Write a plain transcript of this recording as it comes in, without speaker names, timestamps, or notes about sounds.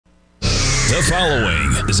The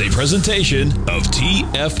following is a presentation of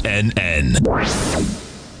TFNN.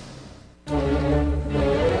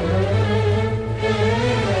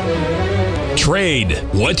 Trade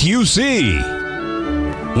what you see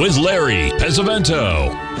with Larry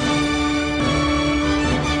Pesavento.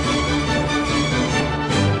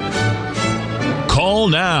 Call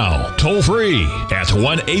now, toll free at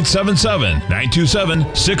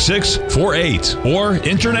 1-877-927-6648 or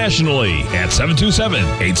internationally at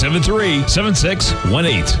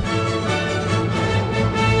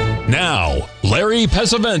 727-873-7618. Now, Larry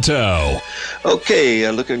Pesavento. Okay,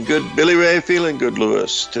 looking good, Billy Ray, feeling good,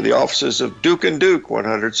 Lewis. To the offices of Duke & Duke,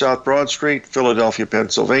 100 South Broad Street, Philadelphia,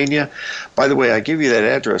 Pennsylvania. By the way, I give you that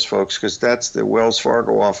address, folks, because that's the Wells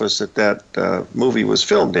Fargo office that movie was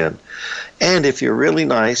filmed in. And if you're really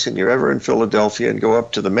nice and you're ever in Philadelphia and go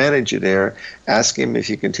up to the manager there, ask him if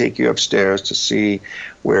he can take you upstairs to see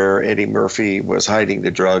where Eddie Murphy was hiding the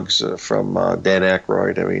drugs from Dan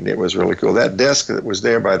Aykroyd. I mean, it was really cool. That desk that was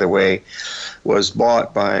there, by the way, was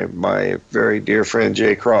bought by my very dear friend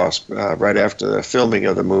Jay Cross right after the filming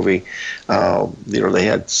of the movie. They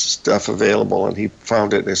had stuff available, and he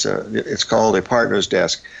found it. It's called a partner's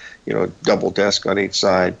desk, double desk on each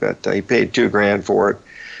side. But he paid $2,000 for it.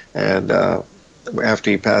 And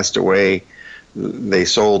after he passed away, they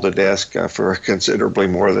sold the desk for considerably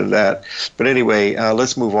more than that. But anyway,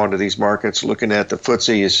 let's move on to these markets. Looking at the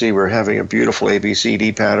FTSE, you see we're having a beautiful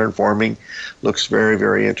ABCD pattern forming. Looks very,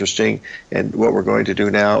 very interesting. And what we're going to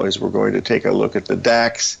do now is we're going to take a look at the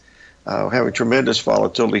DAX. Having tremendous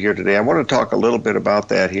volatility here today. I want to talk a little bit about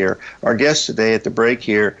that here. Our guest today at the break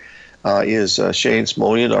here is Shane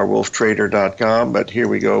Smolian, our wolftrader.com. But here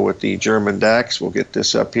we go with the German DAX. We'll get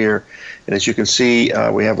this up here. And as you can see,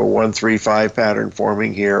 we have a 135 pattern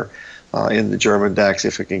forming here in the German DAX.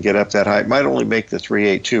 If it can get up that high, it might only make the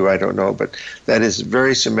 382, I don't know. But that is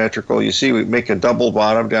very symmetrical. You see we make a double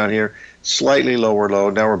bottom down here, slightly lower low.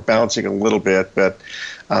 Now we're bouncing a little bit, but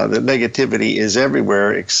the negativity is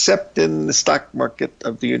everywhere except in the stock market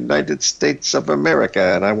of the United States of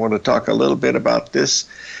America. And I want to talk a little bit about this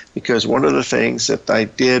because one of the things that I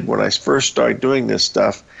did when I first started doing this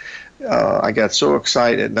stuff, I got so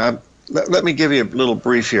excited. Now, let me give you a little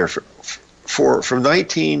brief here. From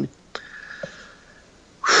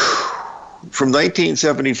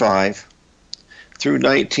 1975 through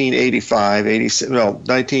 1980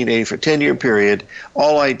 for a 10-year period,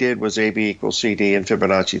 all I did was AB equals CD and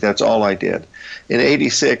Fibonacci. That's all I did. In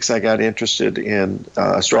 86, I got interested in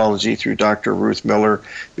astrology through Dr. Ruth Miller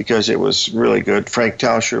because it was really good. Frank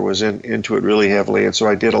Tauscher was into it really heavily, and so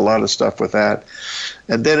I did a lot of stuff with that.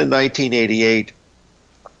 And then in 1988,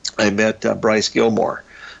 I met Bryce Gilmore.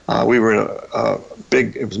 We were in a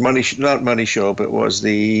big, it was not Money Show, but it was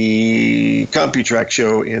the CompuTrack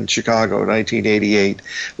show in Chicago, 1988.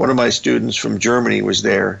 One of my students from Germany was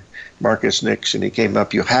there, Marcus Nix, and he came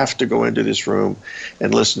up. You have to go into this room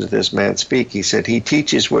and listen to this man speak. He said, he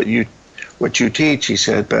teaches what you teach, he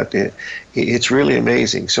said, but it's really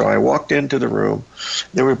amazing. So I walked into the room.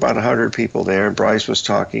 There were about 100 people there, and Bryce was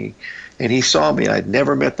talking, and he saw me. I'd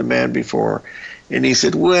never met the man before. And he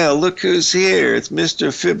said, well, look who's here. It's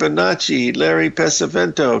Mr. Fibonacci, Larry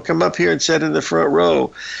Pesavento. Come up here and sit in the front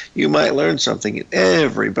row. You might learn something. And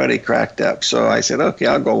everybody cracked up. So I said, okay,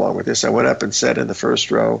 I'll go along with this. I went up and sat in the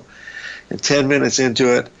first row. And 10 minutes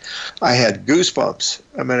into it, I had goosebumps.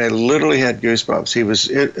 I mean, I literally had goosebumps. He was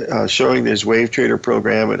showing his Wave Trader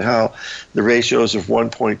program and how the ratios of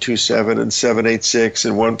 1.27 and 786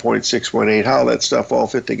 and 1.618, how that stuff all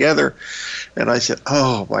fit together. And I said,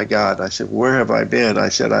 oh, my God. I said, where have I been? I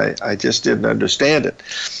said, I just didn't understand it.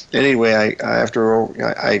 Anyway,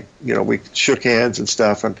 we shook hands and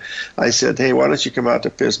stuff. And I said, hey, why don't you come out to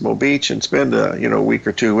Pismo Beach and spend a week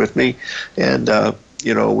or two with me? And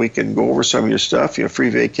we can go over some of your stuff, free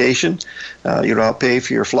vacation. I'll pay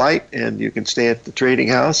for your flight, and you can stay at the trading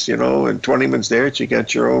house, and 20man's there. So you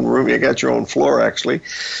got your own room. You got your own floor, actually.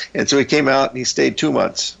 And so he came out, and he stayed 2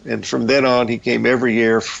 months. And from then on, he came every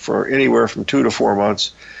year for anywhere from 2 to 4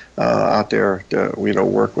 months out there to,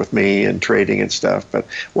 work with me and trading and stuff. But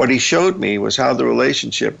what he showed me was how the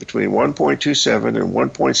relationship between 1.27 and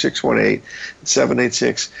 1.618 and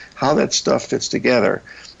 786, how that stuff fits together.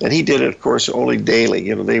 And he did it, of course, only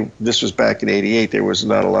daily. This was back in '88. There was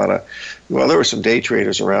not a lot of, there were some day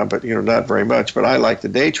traders around, but not very much. But I like the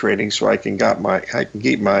day trading, so I can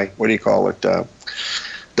keep my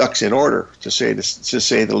ducks in order, to say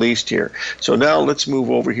the least here. So now let's move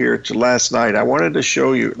over here to last night. I wanted to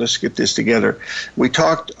show you. Let's get this together. We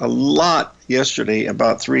talked a lot yesterday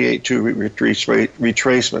about 382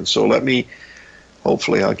 retracement. So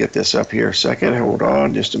hopefully I'll get this up here a second. Hold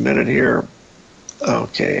on just a minute here.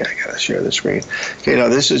 Okay, I got to share the screen. Okay, now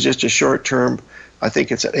this is just a short term. I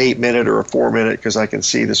think it's an 8-minute or a 4-minute because I can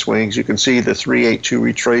see the swings. You can see the 382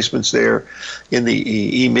 retracements there in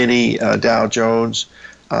the E-mini Dow Jones.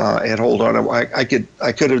 And hold on, I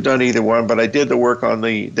could have done either one, but I did the work on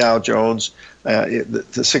the Dow Jones.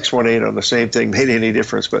 The 618 on the same thing made any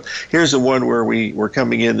difference. But here's the one where we were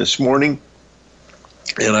coming in this morning,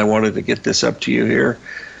 and I wanted to get this up to you here.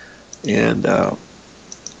 And hope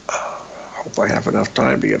I have enough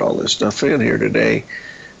time to get all this stuff in here today.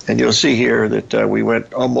 And you'll see here that we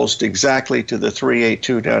went almost exactly to the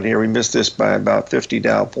 382 down here. We missed this by about 50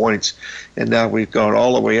 Dow points, and now we've gone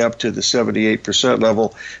all the way up to the 78%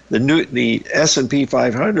 level. The S&P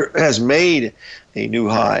 500 has made a new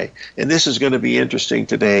high, and this is going to be interesting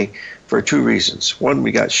today for two reasons. One,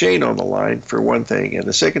 we got Shane on the line for one thing, and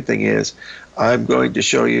the second thing is I'm going to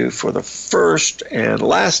show you for the first and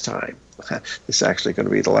last time. This is actually going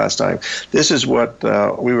to be the last time. This is what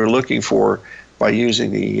we were looking for by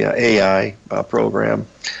using the AI program.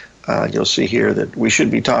 You'll see here that we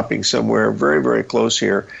should be topping somewhere very, very close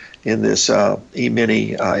here in this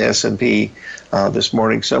E-mini S&P this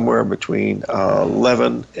morning, somewhere between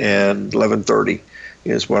 11 and 11:30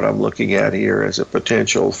 is what I'm looking at here as a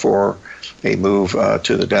potential for a move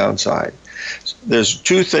to the downside. There's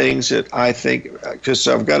two things that I think, because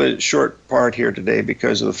I've got a short part here today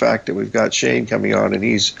because of the fact that we've got Shane coming on, and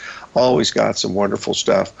he's always got some wonderful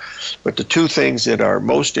stuff. But the two things that are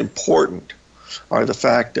most important are the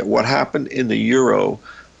fact that what happened in the euro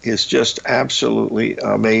is just absolutely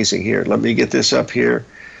amazing here. Let me get this up here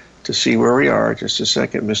to see where we are. Just a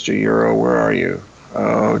second, Mr. Euro, where are you?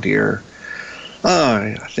 Oh, dear.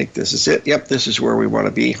 I think this is it. Yep, this is where we want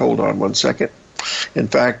to be. Hold on one second. In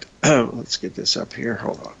fact, let's get this up here.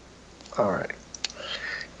 Hold on. All right.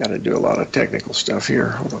 Got to do a lot of technical stuff here.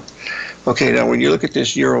 Hold on. Okay, now when you look at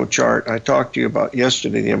this euro chart, I talked to you about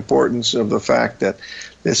yesterday the importance of the fact that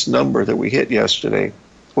this number that we hit yesterday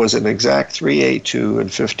was an exact 382 and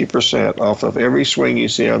 50% off of every swing you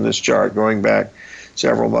see on this chart going back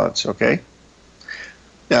several months, okay?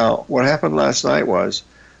 Now, what happened last night was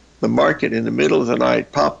the market in the middle of the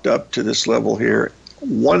night popped up to this level here,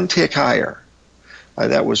 one tick higher.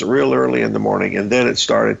 That was real early in the morning, and then it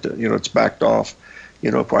started to, it's backed off,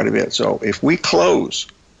 quite a bit. So if we close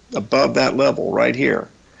above that level right here,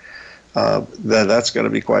 then that's going to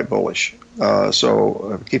be quite bullish.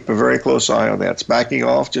 So keep a very close eye on that. It's backing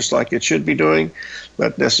off just like it should be doing,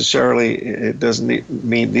 but necessarily it doesn't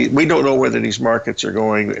mean we don't know whether these markets are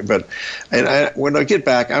going. But when I get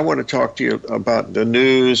back, I want to talk to you about the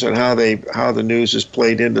news and how the news is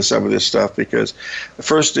played into some of this stuff, because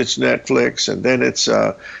first it's Netflix and then it's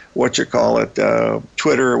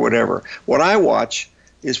Twitter or whatever. What I watch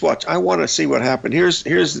is I want to see what happened.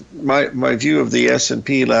 Here's my view of the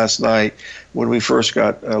S&P last night when we first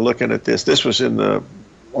got looking at this. This was in the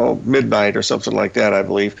midnight or something like that, I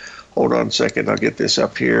believe. Hold on a second. I'll get this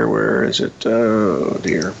up here. Where is it? Oh,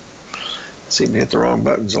 dear. Seem to hit the wrong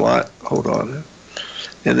buttons a lot. Hold on.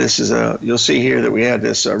 And this is you'll see here that we had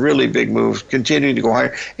this really big move continuing to go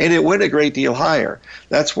higher, and it went a great deal higher.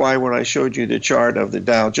 That's why when I showed you the chart of the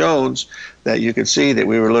Dow Jones, that you could see that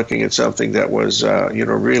we were looking at something that was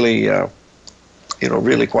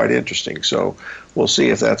really quite interesting. So we'll see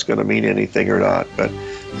if that's going to mean anything or not, but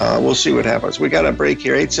we'll see what happens. We got a break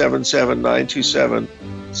here,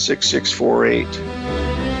 877-927-6648.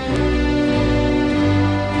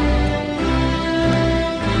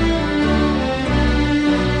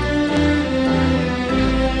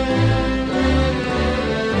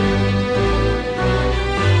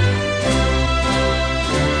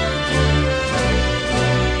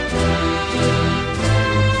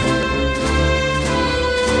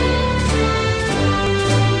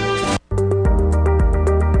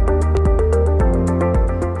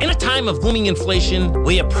 Of booming inflation,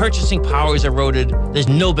 where your purchasing power is eroded, there's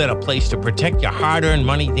no better place to protect your hard-earned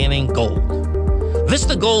money than in gold.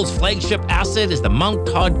 Vista Gold's flagship asset is the Mount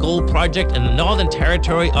Todd Gold Project in the Northern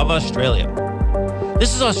Territory of Australia.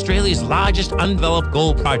 This is Australia's largest undeveloped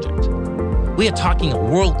gold project. We are talking a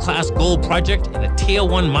world-class gold project in a Tier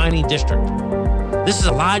 1 mining district. This is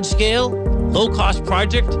a large-scale, low-cost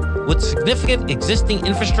project with significant existing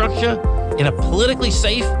infrastructure in a politically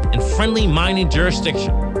safe and friendly mining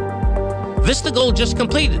jurisdiction. Vista Gold just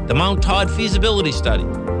completed the Mount Todd feasibility study,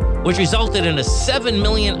 which resulted in a 7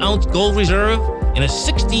 million ounce gold reserve and a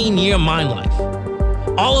 16-year mine life.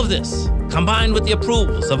 All of this, combined with the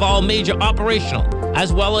approvals of all major operational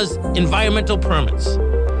as well as environmental permits.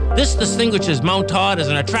 This distinguishes Mount Todd as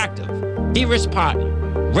an attractive, de-risk partner,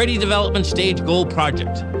 ready development stage gold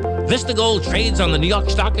project. Vista Gold trades on the New York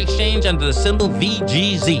Stock Exchange under the symbol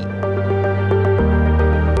VGZ.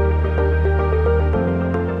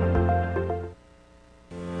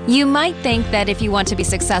 You might think that if you want to be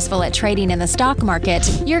successful at trading in the stock market,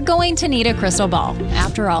 you're going to need a crystal ball.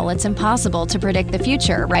 After all, it's impossible to predict the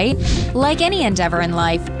future, right? Like any endeavor in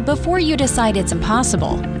life, before you decide it's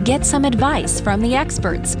impossible, get some advice from the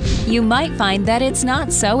experts. You might find that it's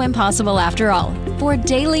not so impossible after all. For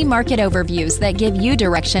daily market overviews that give you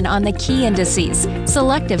direction on the key indices,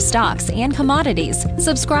 selective stocks, and commodities,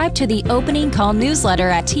 subscribe to the Opening Call newsletter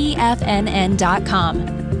at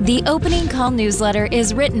TFNN.com. The Opening Call newsletter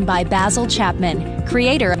is written by Basil Chapman,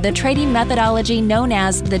 creator of the trading methodology known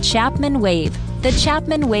as the Chapman Wave. The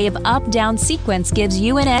Chapman Wave up-down sequence gives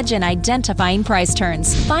you an edge in identifying price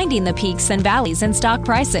turns, finding the peaks and valleys in stock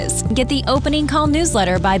prices. Get the Opening Call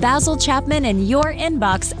newsletter by Basil Chapman in your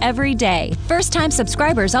inbox every day. First-time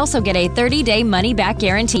subscribers also get a 30-day money-back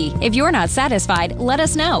guarantee. If you're not satisfied, let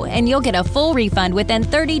us know, and you'll get a full refund within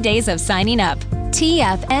 30 days of signing up.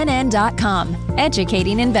 TFNN.com,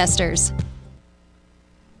 educating investors.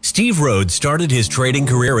 Steve Rhodes started his trading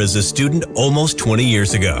career as a student almost 20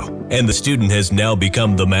 years ago, and the student has now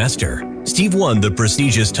become the master. Steve won the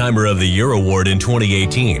prestigious Timer of the Year award in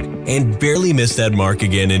 2018 and barely missed that mark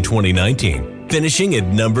again in 2019, finishing at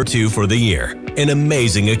number 2 for the year. An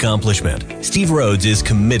amazing accomplishment. Steve Rhodes is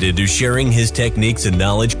committed to sharing his techniques and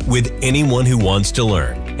knowledge with anyone who wants to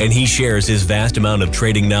learn, and he shares his vast amount of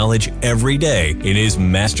trading knowledge every day in his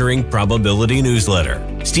Mastering Probability newsletter.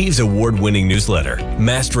 Steve's award-winning newsletter,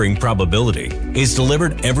 Mastering Probability, is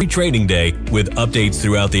delivered every trading day with updates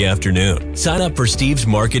throughout the afternoon. Sign up for Steve's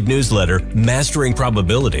market newsletter, Mastering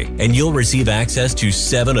Probability, and you'll receive access to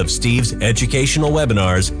 7 of Steve's educational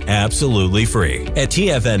webinars absolutely free. At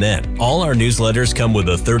TFNN, all our newsletters come with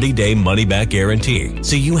a 30-day money-back guarantee,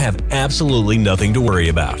 so you have absolutely nothing to worry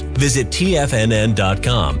about. Visit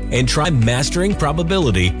TFNN.com and try Mastering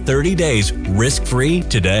Probability 30 days risk-free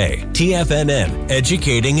today. TFNN,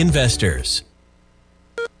 educating investors.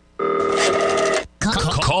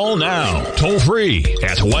 Call now, toll free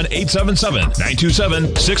at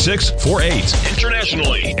 1-877-927-6648.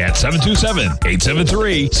 Internationally at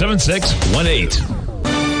 727-873-7618.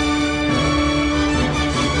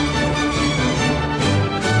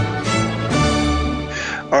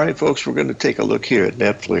 All right, folks, we're going to take a look here at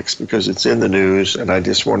Netflix because it's in the news, and I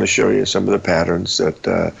just want to show you some of the patterns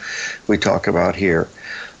that we talk about here.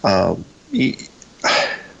 What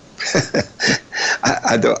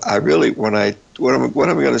I'm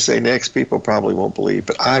going to say next, people probably won't believe,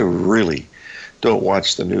 but I really don't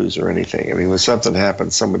watch the news or anything. I mean, when something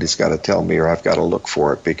happens, somebody's got to tell me, or I've got to look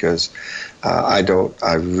for it because I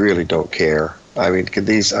really don't care. I mean,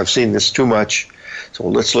 I've seen this too much. So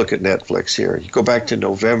let's look at Netflix here. You go back to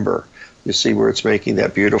November, you see where it's making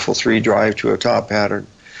that beautiful 3 drive to a top pattern,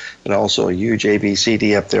 and also a huge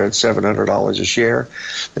ABCD up there at $700 a share.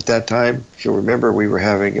 At that time, if you remember, we were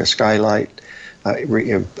having a skylight, a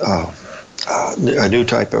new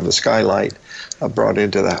type of a skylight brought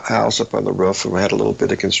into the house up on the roof, and we had a little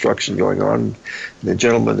bit of construction going on. And the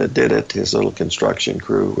gentleman that did it, his little construction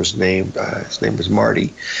crew was named, his name was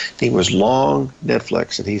Marty. He was long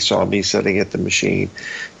Netflix, and he saw me sitting at the machine,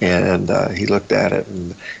 and he looked at it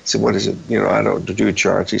and he said, "What is it? You know, I don't do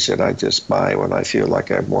charts." He said, "I just buy when I feel like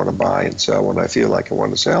I want to buy and sell when I feel like I want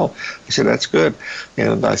to sell." I said, "That's good."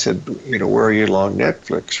 And I said, "You know, where are you long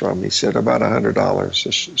Netflix from?" He said, "About $100,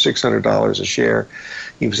 $600 a share."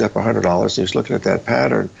 He was up $100, and he was looking at that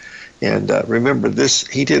pattern. And remember, this,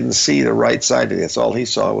 he didn't see the right side of this. All he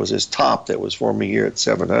saw was his top that was forming here at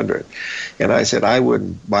 700. And I said, I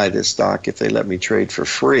wouldn't buy this stock if they let me trade for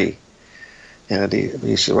free. And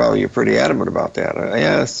he said, "Well, you're pretty adamant about that."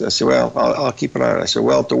 I said, "Well, I'll keep an eye on it." I said,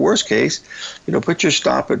 "Well, at the worst case, you know, put your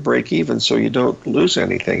stop at break even so you don't lose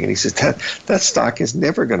anything." And he said, that stock is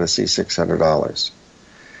never going to see $600.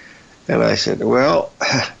 And I said, "Well,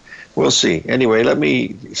 we'll see." Anyway,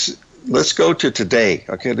 let's go to today.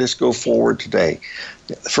 Okay, let's go forward today.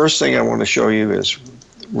 The first thing I want to show you is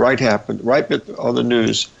right on the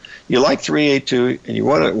news. You like 382 and you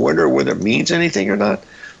want to wonder whether it means anything or not.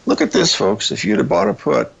 Look at this, folks. If you'd have bought a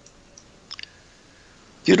put,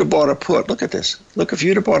 look at this. Look, if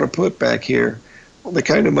you'd have bought a put back here, well, the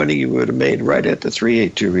kind of money you would have made right at the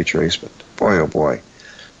 382 retracement. Boy, oh boy.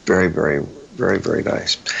 Very, very, very, very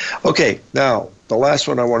nice. Okay, now the last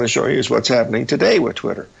one I want to show you is what's happening today with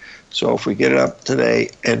Twitter. So if we get it up today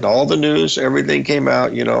and all the news, everything came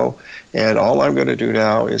out, you know, and all I'm going to do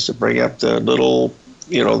now is to bring up the little,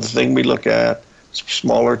 you know, the thing we look at,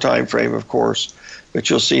 smaller time frame, of course, but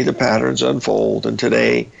you'll see the patterns unfold. And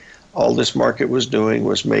today, all this market was doing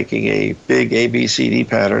was making a big ABCD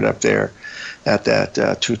pattern up there at that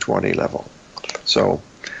 220 level. So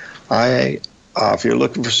if you're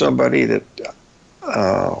looking for somebody that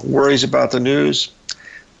worries about the news,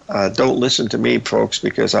 Don't listen to me, folks,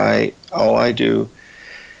 because all I do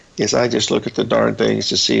is I just look at the darn things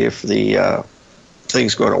to see if the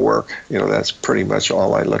thing's going to work. That's pretty much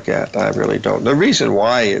all I look at. I really don't. The reason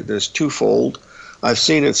why is twofold. I've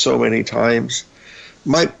seen it so many times.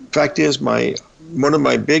 My fact is, one of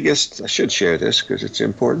my biggest, I should share this because it's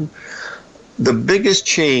important, the biggest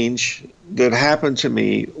change that happened to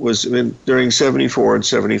me was during 74 and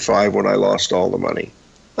 75 when I lost all the money.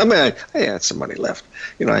 I mean, I had some money left.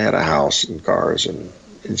 I had a house and cars and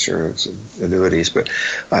insurance and annuities, but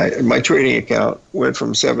my trading account went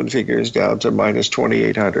from 7 figures down to minus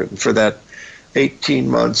 2,800. And for that 18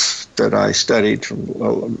 months that I studied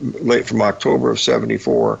from October of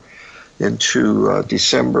 74 into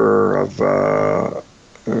December of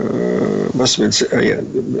must have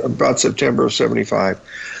been about September of 75.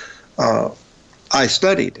 I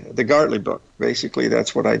studied the Gartley book. Basically,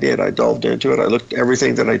 that's what I did. I delved into it. I looked at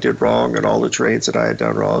everything that I did wrong and all the trades that I had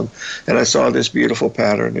done wrong. And I saw this beautiful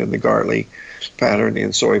pattern in the Gartley pattern in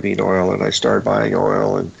soybean oil. And I started buying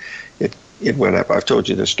oil, and it went up. I've told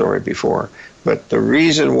you this story before. But the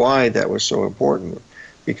reason why that was so important,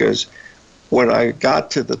 because when I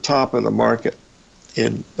got to the top of the market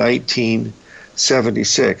in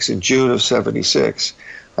 1976, in June of 76,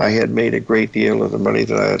 I had made a great deal of the money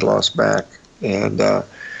that I had lost back. And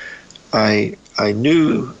I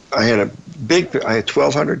knew I had I had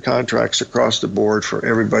 1,200 contracts across the board for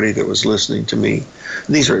everybody that was listening to me.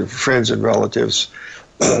 And these are friends and relatives,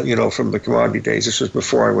 from the commodity days. This was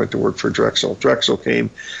before I went to work for Drexel. Drexel came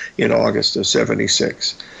in August of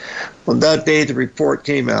 76. On that day, the report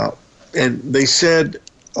came out, and they said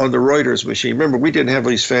on the Reuters machine, remember, we didn't have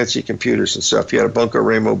these fancy computers and stuff. You had a Bunko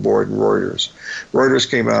Ramo board and Reuters. Reuters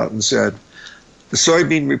came out and said, the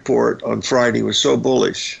soybean report on Friday was so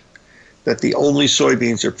bullish that the only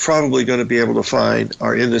soybeans they're probably going to be able to find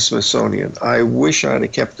are in the Smithsonian. I wish I'd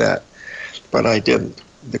have kept that, but I didn't.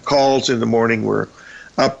 The calls in the morning were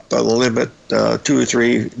up the limit 2 or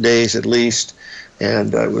 3 days at least,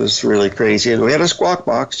 and it was really crazy. And we had a squawk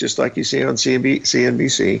box, just like you see on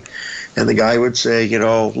CNBC, and the guy would say,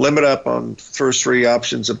 limit up on first 3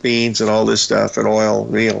 options of beans and all this stuff, and oil,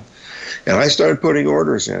 meal. And I started putting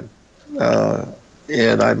orders in.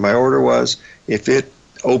 And my order was, if it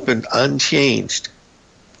opened unchanged,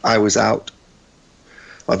 I was out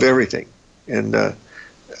of everything. And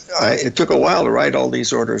it took a while to write all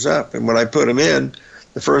these orders up. And when I put them in,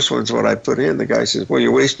 the first one's what I put in, the guy says, well,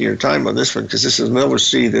 you're wasting your time on this one because this is never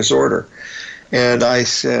see this order. And I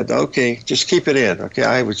said, okay, just keep it in. Okay,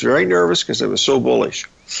 I was very nervous because it was so bullish.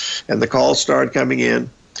 And the calls started coming in.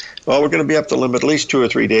 Well, we're going to be up the limit at least 2 or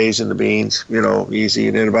 3 days in the beans, easy.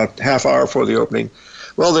 And then about half hour before the opening,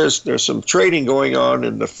 well, there's some trading going on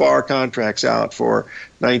in the FAR contracts out for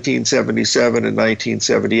 1977 and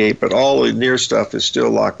 1978, but all the near stuff is still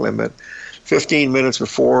lock limit. 15 minutes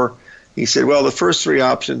before, he said, well, the first 3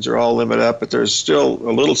 options are all limit up, but there's still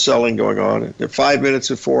a little selling going on. And 5 minutes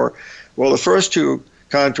before, well, the first 2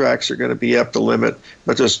 contracts are going to be up the limit,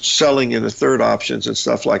 but there's selling in the third options and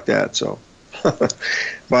stuff like that. So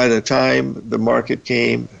by the time the market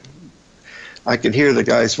came, I could hear the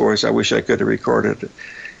guy's voice. I wish I could have recorded it.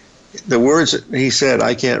 The words that he said,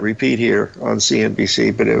 I can't repeat here on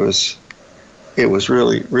CNBC, but it was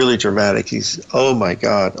really, really dramatic. He's, oh my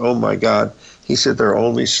God. He said they're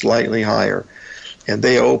only slightly higher. And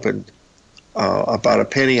they opened about a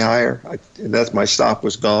penny higher. And that's my stop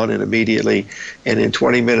was gone, and immediately, and in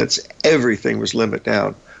 20 minutes, everything was limit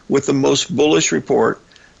down with the most bullish report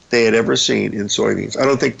they had ever seen in soybeans. I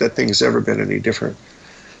don't think that thing has ever been any different.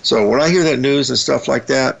 So when I hear that news and stuff like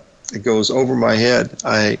that, it goes over my head.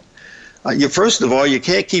 First of all, you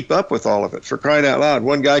can't keep up with all of it, for crying out loud.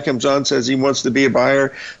 One guy comes on, says he wants to be a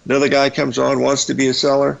buyer. Another guy comes on, wants to be a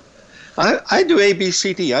seller. I do A, B,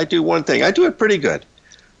 C, D. I do one thing. I do it pretty good.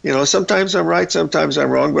 Sometimes I'm right, sometimes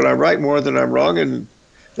I'm wrong, but I'm right more than I'm wrong, and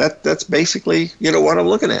that's basically, what I'm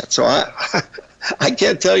looking at. So I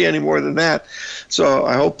can't tell you any more than that. So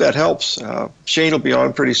I hope that helps. Shane will be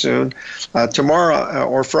on pretty soon. Tomorrow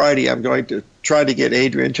or Friday, I'm going to try to get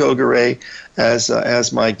Adrian Togaray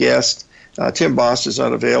as my guest. Tim Boss is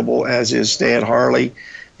unavailable, as is Stan Harley.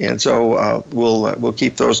 And so we'll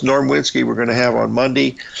keep those. Norm Winsky we're going to have on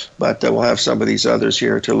Monday, but we'll have some of these others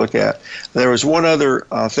here to look at. There was one other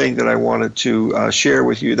thing that I wanted to share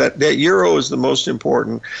with you. That euro is the most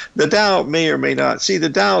important. The Dow may or may not. See, the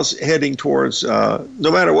Dow's heading towards, no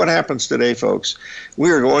matter what happens today, folks, we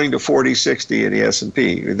are going to 40-60 in the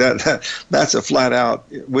S&P. That's a flat out.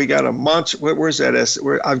 We got a monster. Where's that?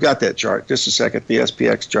 I've got that chart. Just a second. The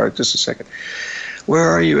SPX chart. Just a second. Where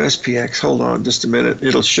are you, SPX? Hold on just a minute.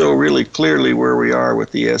 It'll show really clearly where we are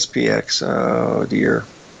with the SPX. Oh, dear.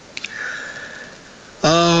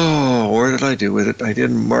 more did I do with it? I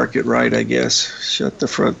didn't mark it right, I guess. Shut the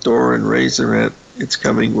front door and raise the rent. It's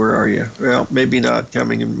coming. Where are you? Well, maybe not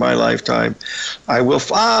coming in my lifetime. I will.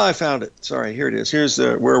 I found it. Sorry, here it is. Here's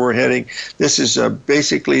where we're heading. This is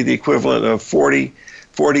basically the equivalent of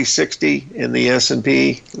 40-60 in the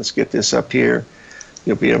S&P. Let's get this up here.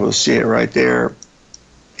 You'll be able to see it right there.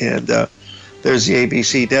 And there's the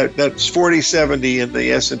ABC. That's 40-70 in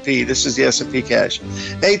the S&P. This is the S&P cash.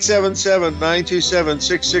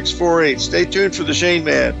 877-927-6648. Stay tuned for the Shane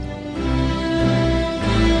Man.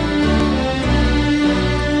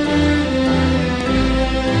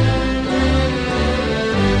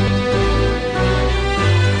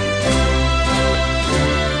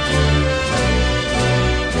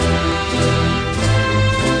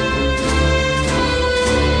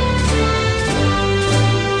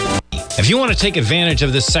 If you want to take advantage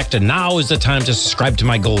of this sector, now is the time to subscribe to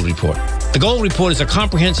my Gold Report. The Gold Report is a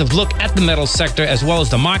comprehensive look at the metals sector as well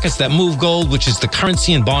as the markets that move gold, which is the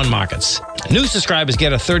currency and bond markets. New subscribers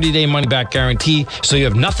get a 30-day money-back guarantee, so you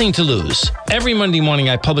have nothing to lose. Every Monday morning,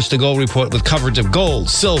 I publish the Gold Report with coverage of gold,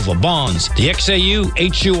 silver, bonds, the XAU,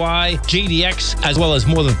 HUI, JDX, as well as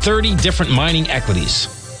more than 30 different mining equities.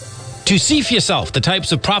 To see for yourself the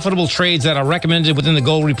types of profitable trades that are recommended within the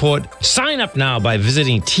Gold Report, sign up now by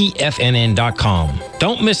visiting TFNN.com.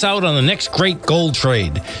 Don't miss out on the next great gold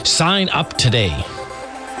trade. Sign up today.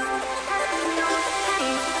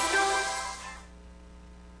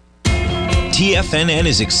 TFNN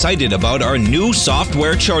is excited about our new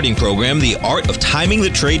software charting program, The Art of Timing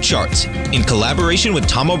the Trade Charts. In collaboration with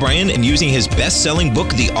Tom O'Brien and using his best-selling book,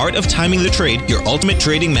 The Art of Timing the Trade, Your Ultimate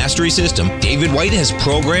Trading Mastery System, David White has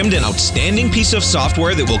programmed an outstanding piece of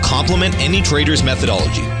software that will complement any trader's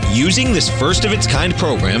methodology. Using this first-of-its-kind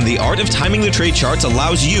program, The Art of Timing the Trade Charts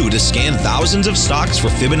allows you to scan thousands of stocks for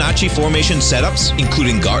Fibonacci formation setups,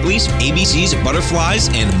 including Gartley's, ABC's, butterflies,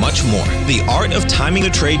 and much more. The Art of Timing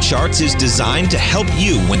the Trade Charts is designed to help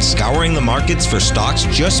you when scouring the markets for stocks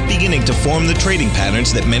just beginning to form the trading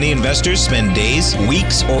patterns that many investors spend days,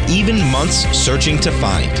 weeks, or even months searching to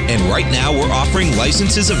find. And right now, we're offering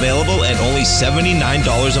licenses available at only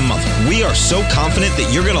 $79 a month. We are so confident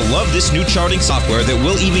that you're going to love this new charting software that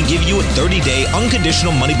will even give you a 30-day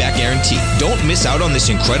unconditional money-back guarantee. Don't miss out on this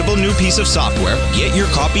incredible new piece of software. Get your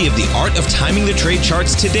copy of The Art of Timing the Trade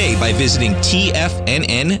Charts today by visiting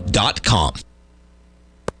TFNN.com.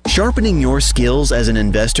 Sharpening your skills as an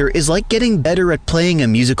investor is like getting better at playing a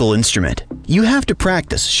musical instrument. You have to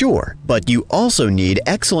practice, sure, but you also need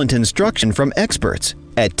excellent instruction from experts.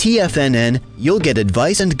 At TFNN, you'll get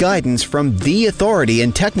advice and guidance from the authority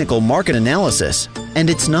in technical market analysis. And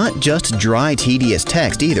it's not just dry, tedious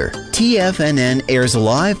text either. TFNN airs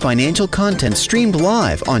live financial content streamed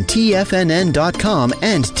live on TFNN.com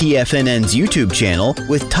and TFNN's YouTube channel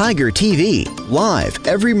with Tiger TV, live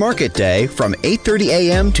every market day from 8:30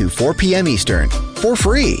 a.m. to 4 p.m. Eastern. For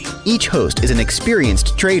free. Each host is an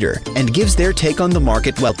experienced trader and gives their take on the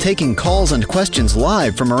market while taking calls and questions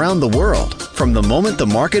live from around the world. From the moment the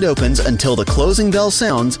market opens until the closing bell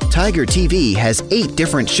sounds, Tiger TV has 8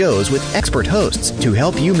 different shows with expert hosts to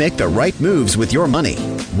help you make the right moves with your money.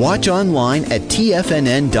 Watch online at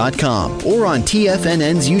TFNN.com or on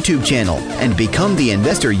TFNN's YouTube channel and become the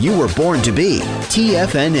investor you were born to be.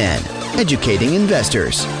 TFNN, educating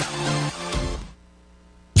investors.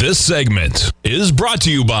 This segment is brought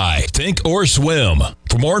to you by Thinkorswim.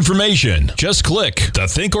 For more information, just click the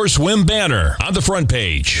Thinkorswim banner on the front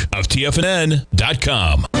page of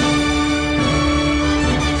TFNN.com.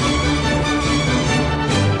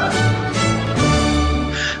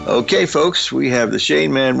 Okay, folks, we have the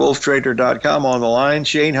Shane Man, WolfTrader.com on the line.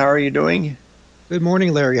 Shane, how are you doing? Good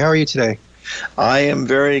morning, Larry. How are you today? I am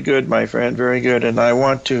very good, my friend, very good. And I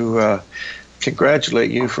want to congratulate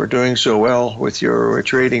you for doing so well with your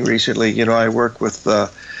trading recently. You know, I work with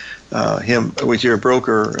him, with your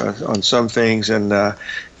broker on some things, and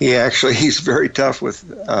he's very tough with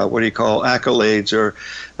what do you call accolades, or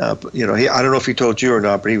I don't know if he told you or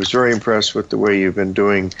not, but he was very impressed with the way you've been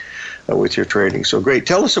doing with your trading. So great.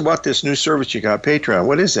 Tell us about this new service you got, Patreon.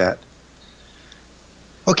 What is that?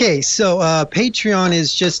 Okay, so Patreon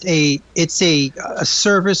is just a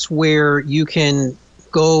service where you can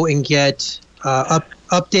go and get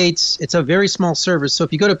updates. It's a very small service. So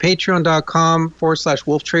if you go to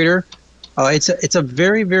patreon.com/wolftrader, it's a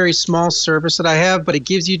very, very small service that I have, but it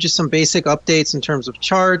gives you just some basic updates in terms of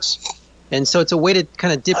charts. And so it's a way to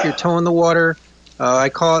kind of dip your toe in the water. I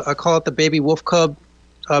call it the Baby Wolf Cub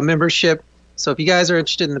membership. So if you guys are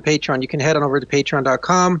interested in the Patreon, you can head on over to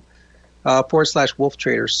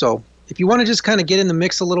patreon.com/wolftrader. So if you want to just kind of get in the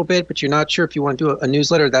mix a little bit, but you're not sure if you want to do a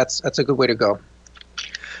newsletter, that's a good way to go.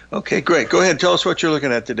 Okay, great. Go ahead. Tell us what you're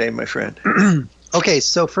looking at today, my friend. Okay,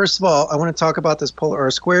 so first of all, I want to talk about this Polar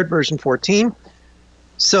R Squared version 14.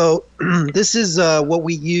 So this is what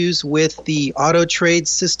we use with the auto trade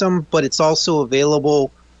system, but it's also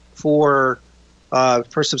available for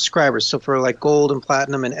subscribers. So for like gold and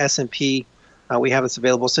platinum and S&P, we have this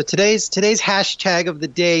available. So today's hashtag of the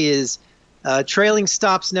day is trailing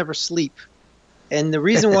stops never sleep. And the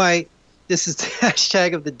reason why this is the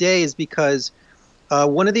hashtag of the day is because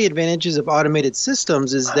one of the advantages of automated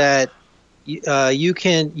systems is that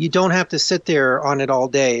you don't have to sit there on it all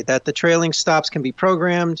day, that the trailing stops can be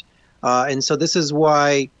programmed. And so this is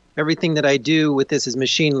why everything that I do with this is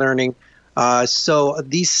machine learning. So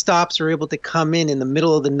these stops are able to come in the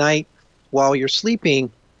middle of the night while you're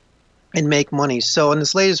sleeping and make money. So in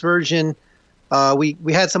this latest version,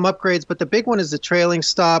 we had some upgrades, but the big one is the trailing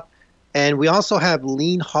stop. And we also have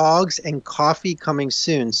lean hogs and coffee coming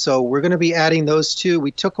soon. So we're going to be adding those two.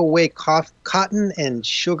 We took away cotton and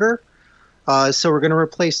sugar. So we're going to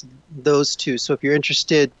replace those two. So if you're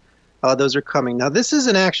interested, those are coming. Now, this is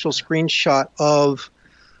an actual screenshot of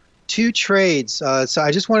two trades. So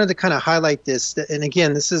I just wanted to kind of highlight this. And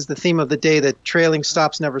again, this is the theme of the day, that trailing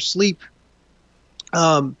stops never sleep.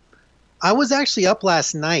 I was actually up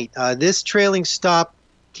last night. This trailing stop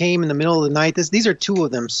came in the middle of the night. These are two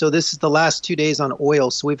of them. So this is the last 2 days on oil.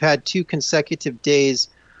 So we've had 2 consecutive days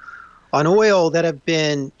on oil that have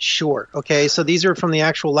been short. Okay, so these are from the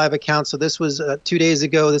actual live account. So this was 2 days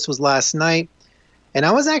ago. This was last night. And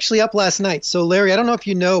I was actually up last night. So Larry, I don't know if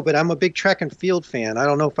you know, but I'm a big track and field fan. I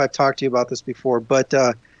don't know if I've talked to you about this before, but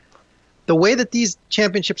the way that these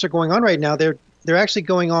championships are going on right now, they're actually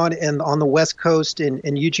going on on the West Coast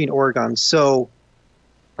in Eugene, Oregon. So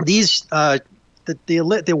these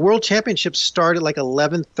the World Championships started like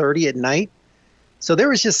 11:30 at night. So there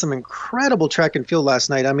was just some incredible track and field last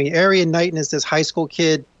night. I mean, Arian Knighton is this high school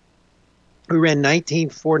kid who ran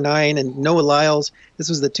 19.49, and Noah Lyles, this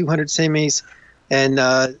was the 200 semis, and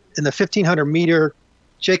in the 1500 meter,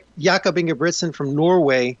 Jakob Ingebrigtsen from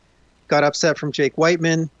Norway got upset from Jake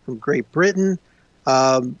Whiteman from Great Britain.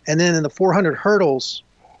 And then in the 400 hurdles,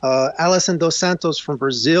 Alison dos Santos from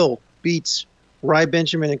Brazil beats Rai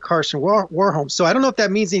Benjamin and Carson Warholm. So I don't know if that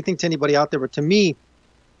means anything to anybody out there, but to me,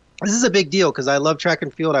 this is a big deal because I love track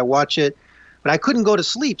and field. I watch it, but I couldn't go to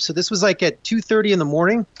sleep. So this was like at 2:30 in the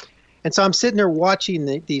morning. And so I'm sitting there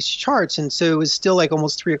watching these charts. And so it was still like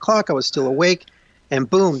almost 3 o'clock. I was still awake. And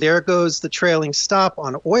boom, there goes the trailing stop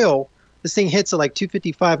on oil. This thing hits at like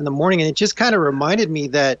 2:55 in the morning. And it just kind of reminded me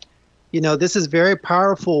that, this is very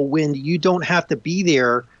powerful when you don't have to be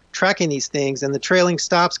there tracking these things. And the trailing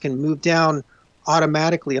stops can move down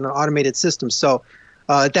automatically in an automated system. So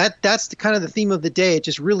that's kind of the theme of the day. It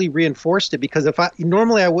just really reinforced it, because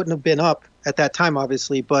normally I wouldn't have been up at that time,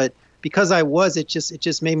 obviously, but because I was, it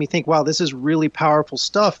just made me think, wow, this is really powerful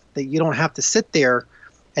stuff that you don't have to sit there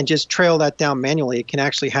and just trail that down manually. It can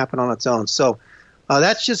actually happen on its own. So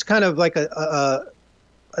that's just kind of like a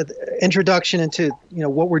introduction into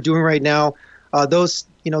what we're doing right now. Those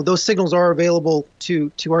signals are available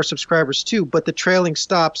to our subscribers too, but the trailing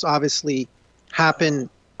stops obviously happen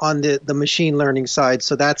on the machine learning side.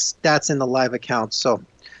 So that's in the live account. So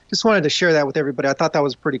just wanted to share that with everybody. I thought that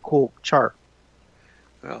was a pretty cool chart.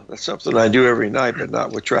 Well, that's something I do every night, but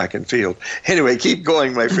not with track and field. Anyway, keep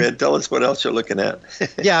going, my friend. Tell us what else you're looking at.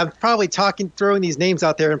 Yeah, I'm probably throwing these names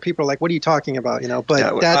out there, and people are like, "What are you talking about?" But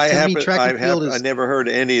to me, track and field is. I never heard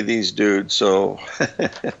of any of these dudes, so.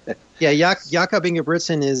 Yeah, Jakob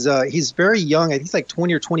Ingebrigtsen is he's very young. I think he's like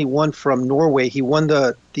 20 or 21 from Norway. He won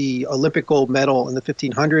the Olympic gold medal in the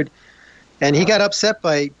 1500, and he got upset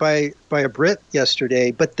by a Brit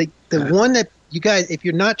yesterday. But the one that you guys, if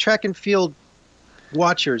you're not track and field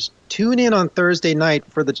watchers, tune in on Thursday night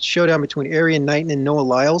for the showdown between Arian Knighton and Noah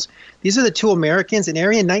Lyles. These are the two Americans, and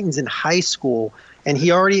Arian Knighton's in high school, and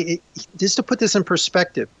just to put this in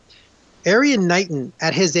perspective, Arian Knighton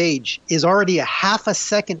at his age is already a half a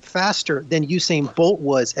second faster than Usain Bolt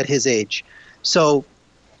was at his age. So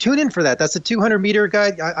tune in for that. That's a 200-meter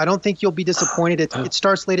guy. I don't think you'll be disappointed. It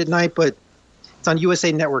starts late at night, but it's on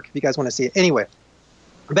USA Network if you guys want to see it. Anyway,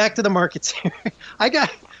 back to the markets here.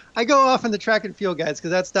 I go off in the track and field, guys,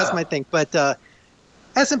 because that's my thing. But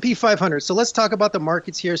S&P 500. So let's talk about the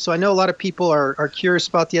markets here. So I know a lot of people are curious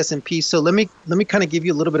about the S&P. So let me kind of give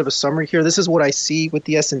you a little bit of a summary here. This is what I see with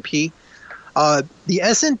the S&P. The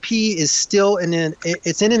S&P is still in an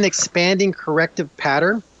expanding corrective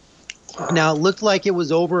pattern. Now, it looked like it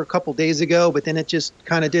was over a couple days ago, but then it just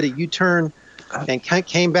kind of did a U-turn and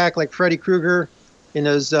came back like Freddy Krueger in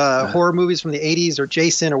those horror movies from the 80s, or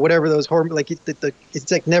Jason, or whatever those horror, like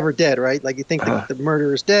it's like Never Dead, right? Like you think the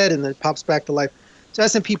murderer is dead and then it pops back to life. So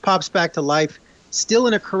S&P pops back to life. Still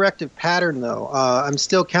in a corrective pattern, though. I'm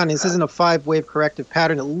still counting. This isn't a 5-wave corrective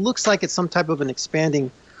pattern. It looks like it's some type of an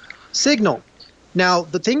expanding signal. Now,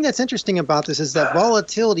 the thing that's interesting about this is that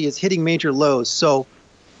volatility is hitting major lows. So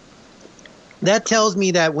that tells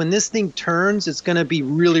me that when this thing turns, it's going to be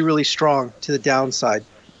really, really strong to the downside.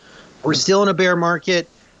 We're still in a bear market,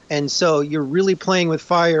 and so you're really playing with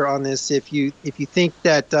fire on this if you think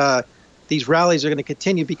that these rallies are going to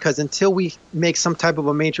continue, because until we make some type of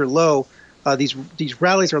a major low, these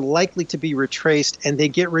rallies are likely to be retraced, and they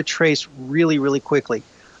get retraced really, really quickly.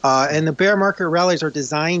 And the bear market rallies are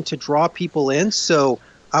designed to draw people in. So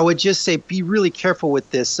I would just say be really careful with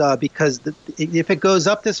this because if it goes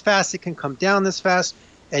up this fast, it can come down this fast.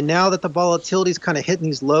 And now that the volatility is kind of hitting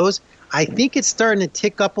these lows, I think it's starting to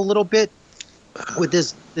tick up a little bit with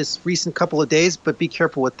this recent couple of days, but be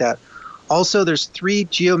careful with that. Also, there's 3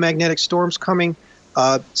 geomagnetic storms coming.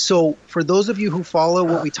 So for those of you who follow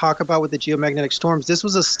what we talk about with the geomagnetic storms, this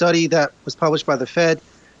was a study that was published by the Fed,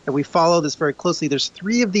 and we follow this very closely. There's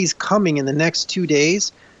 3 of these coming in the next 2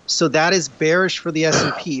 days, so that is bearish for the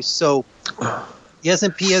S&P. So the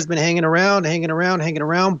S&P has been hanging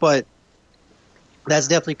around, but that's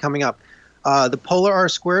definitely coming up. The polar R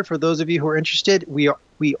squared, for those of you who are interested,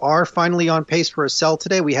 we are finally on pace for a sell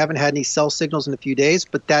today. We haven't had any sell signals in a few days,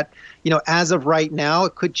 but that, as of right now,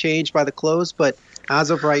 it could change by the close, but as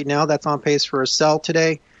of right now, that's on pace for a sell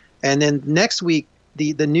today. And then next week,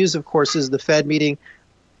 the news, of course, is the Fed meeting.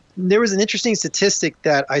 There was an interesting statistic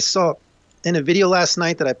that I saw in a video last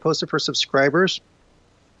night that I posted for subscribers,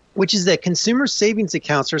 which is that consumer savings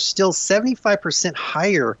accounts are still 75%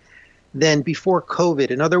 higher than before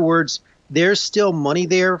COVID. In other words, there's still money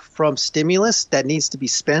there from stimulus that needs to be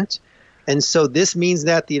spent. And so this means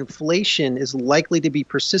that the inflation is likely to be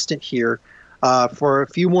persistent here for a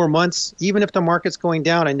few more months, even if the market's going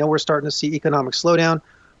down. I know we're starting to see economic slowdown,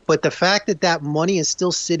 but the fact that that money is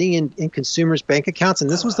still sitting in consumers' bank accounts, and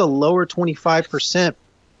this was the lower 25%,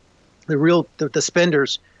 the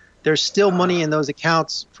spenders, there's still money in those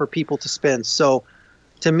accounts for people to spend. So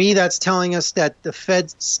to me, that's telling us that the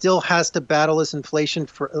Fed still has to battle this inflation.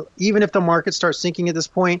 Even if the market starts sinking at this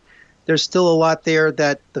point, there's still a lot there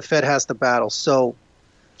that the Fed has to battle. So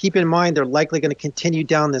keep in mind, they're likely going to continue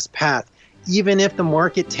down this path. Even if the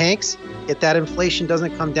market tanks, if that inflation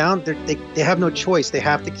doesn't come down, they have no choice. They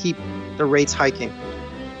have to keep the rates hiking.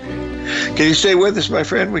 Can you stay with us, my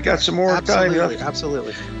friend? We got some more time left.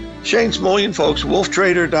 Absolutely. Shane Smolian, folks,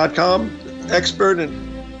 wolftrader.com, expert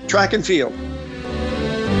in track and field.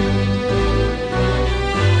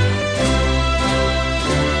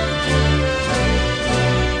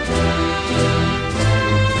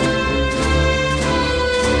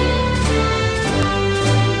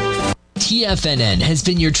 TFNN has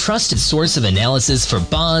been your trusted source of analysis for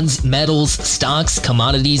bonds, metals, stocks,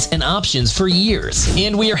 commodities, and options for years.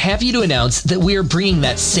 And we are happy to announce that we are bringing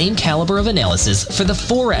that same caliber of analysis for the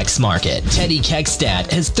Forex market. Teddy Keckstad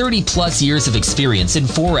has 30-plus years of experience in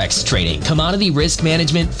Forex trading, commodity risk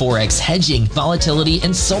management, Forex hedging, volatility,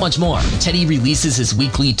 and so much more. Teddy releases his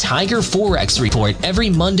weekly Tiger Forex report every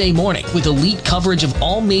Monday morning with elite coverage of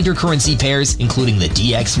all major currency pairs, including the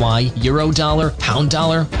DXY, Euro dollar, Pound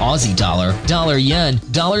dollar, Aussie dollar, dollar yen,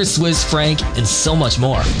 dollar Swiss franc, and so much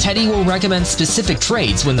more. Teddy will recommend specific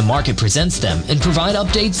trades when the market presents them and provide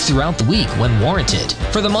updates throughout the week when warranted.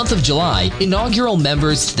 For the month of July, inaugural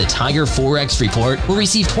members to the Tiger Forex Report will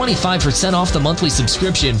receive 25% off the monthly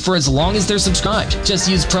subscription for as long as they're subscribed. Just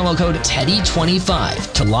use promo code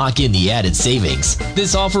TEDDY25 to lock in the added savings.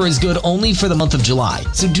 This offer is good only for the month of July,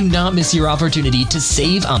 so do not miss your opportunity to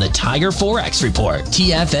save on the Tiger Forex Report.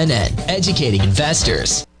 TFNN, educating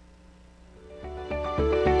investors.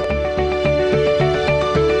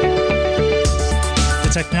 The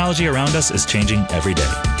technology around us is changing every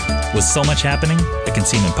day. With so much happening, it can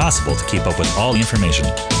seem impossible to keep up with all the information.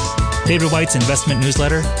 David White's investment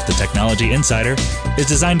newsletter, The Technology Insider, is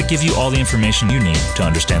designed to give you all the information you need to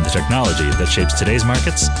understand the technology that shapes today's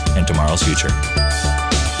markets and tomorrow's future.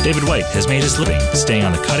 David White has made his living staying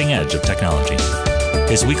on the cutting edge of technology.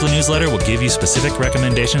 His weekly newsletter will give you specific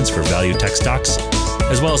recommendations for value tech stocks,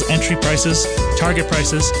 as well as entry prices, target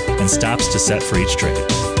prices, and stops to set for each trade.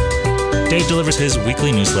 Dave delivers his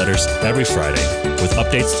weekly newsletters every Friday with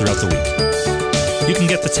updates throughout the week. You can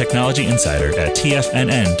get the Technology Insider at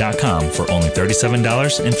TFNN.com for only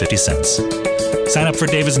 $37.50. Sign up for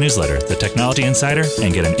David's newsletter, The Technology Insider,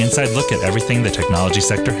 and get an inside look at everything the technology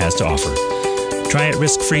sector has to offer. Try it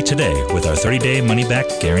risk-free today with our 30-day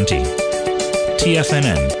money-back guarantee.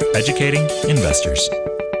 TFNN, educating investors.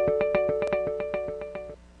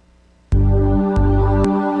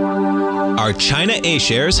 Are China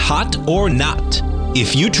A-shares hot or not?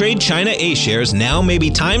 If you trade China A shares, now may be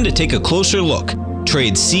time to take a closer look.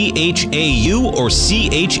 Trade CHAU or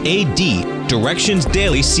CHAD, Directions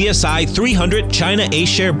Daily CSI 300 China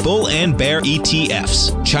A-Share Bull and Bear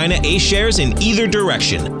ETFs. China A-Shares in either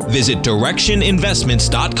direction. Visit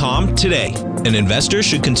directioninvestments.com today. An investor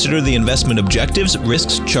should consider the investment objectives,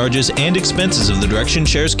 risks, charges, and expenses of the Direction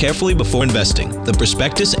shares carefully before investing. The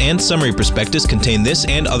prospectus and summary prospectus contain this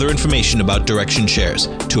and other information about Direction shares.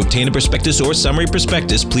 To obtain a prospectus or summary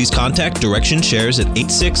prospectus, please contact Direction Shares at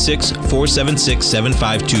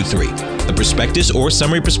 866-476-7523. The prospectus or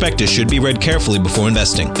summary prospectus should be read carefully before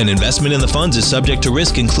investing. An investment in the funds is subject to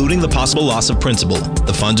risk, including the possible loss of principal.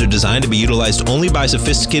 The funds are designed to be utilized only by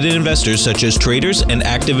sophisticated investors such as traders and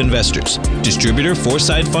active investors. Distributor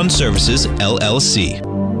Foreside Fund Services, LLC.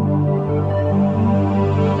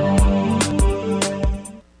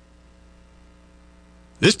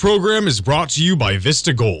 This program is brought to you by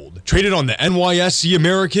Vista Gold, traded on the NYSE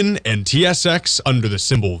American and TSX under the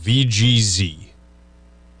symbol VGZ.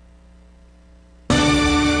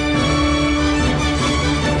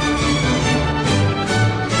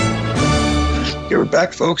 Here we're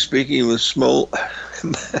back, folks, speaking with Shane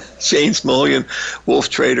Smolian,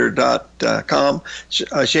 wolftrader.com.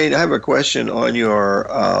 Shane, I have a question on your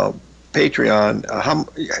Patreon.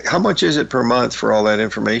 How much is it per month for all that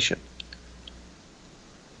information?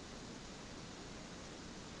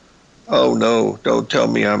 Oh, no, don't tell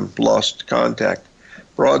me I'm lost contact.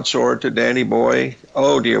 Broadsword to Danny Boy.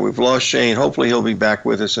 Oh, dear, we've lost Shane. Hopefully he'll be back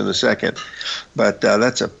with us in a second. But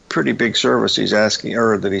that's a pretty big service he's asking,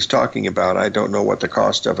 or that he's talking about. I don't know what the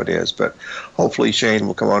cost of it is, but hopefully Shane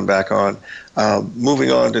will come on back on.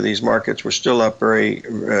 Moving on to these markets, we're still up very,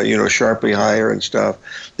 sharply higher and stuff.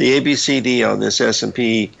 The ABCD on this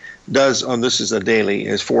S&P does, on this is a daily,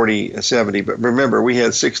 is 40-70. But remember, we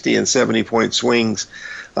had 60 and 70 point swings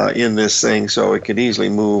in this thing, so it could easily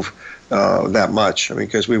move that much. I mean,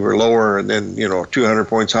 because we were lower and then, 200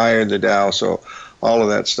 points higher in the Dow. So all of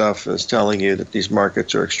that stuff is telling you that these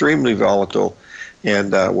markets are extremely volatile,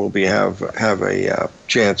 and we'll have a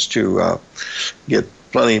chance to get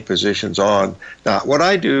plenty of positions on. Now, what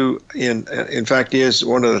I do, in fact, is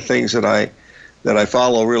one of the things that I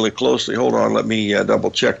follow really closely. Hold on, let me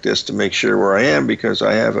double check this to make sure where I am, because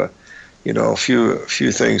I have a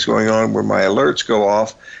few things going on where my alerts go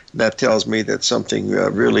off. That tells me that something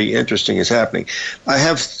really interesting is happening. I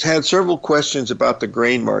have had several questions about the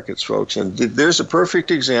grain markets, folks, and there's a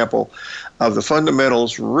perfect example of the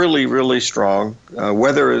fundamentals really, really strong.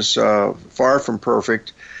 Weather is far from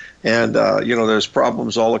perfect, and there's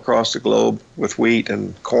problems all across the globe with wheat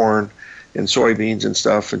and corn and soybeans and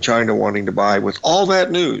stuff, and China wanting to buy. With all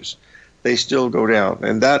that news, they still go down,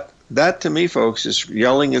 and that to me, folks, is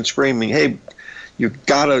yelling and screaming, hey, you've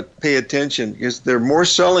got to pay attention, because they're more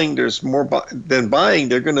selling, there's more than buying,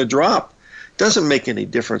 they're going to drop. Doesn't make any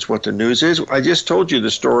difference what the news is. I just told you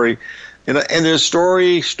the story, and there's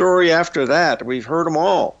story after that. We've heard them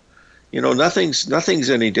all. Nothing's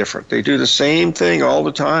any different. They do the same thing all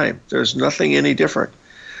the time. There's nothing any different.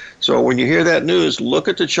 So when you hear that news, look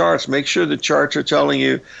at the charts. Make sure the charts are telling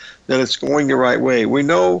you that it's going the right way. We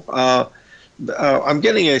know... I'm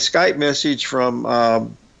getting a Skype message from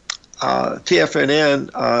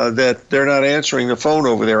TFNN that they're not answering the phone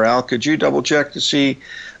over there. Al, could you double check to see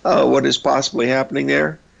what is possibly happening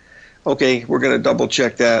there? Okay, we're going to double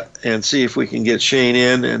check that and see if we can get Shane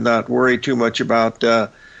in and not worry too much about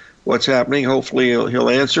what's happening. Hopefully he'll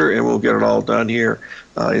answer, and we'll get it all done here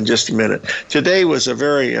in just a minute. Today was a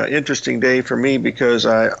very interesting day for me, because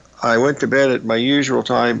I went to bed at my usual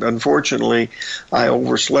time. Unfortunately, I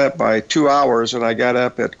overslept by 2 hours, and I got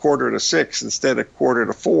up at 5:45 instead of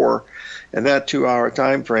 4:45. And that 2 hour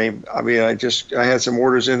time frame, I mean, I had some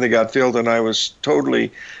orders in that got filled, and I was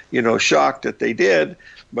totally, shocked that they did,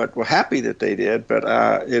 but happy that they did. But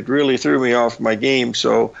it really threw me off my game.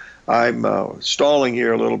 So I'm stalling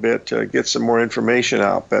here a little bit to get some more information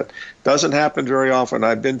out, but it doesn't happen very often.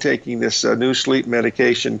 I've been taking this new sleep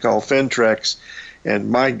medication called Fentrex,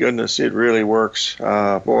 and my goodness, it really works.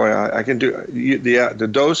 Boy, I can do the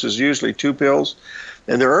dose is usually 2 pills,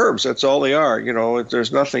 and they're herbs. That's all they are.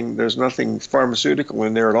 There's nothing pharmaceutical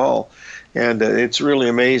in there at all, and it's really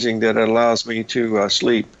amazing that it allows me to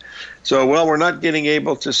sleep. So, well, we're not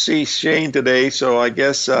able to see Shane today, so I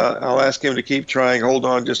guess I'll ask him to keep trying. Hold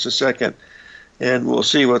on just a second, and we'll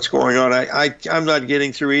see what's going on. I'm not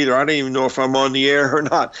getting through either. I don't even know if I'm on the air or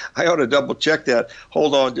not. I ought to double check that.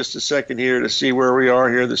 Hold on just a second here to see where we are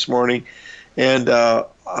here this morning. And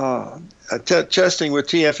testing with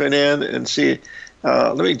TFNN and see.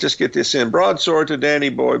 Let me just get this in. Broadsword to Danny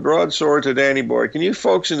Boy. Broadsword to Danny Boy. Can you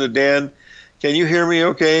folks in the den, can you hear me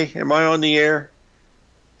okay? Am I on the air?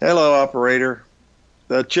 Hello, operator.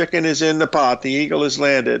 The chicken is in the pot. The eagle has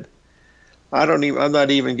landed. I'm not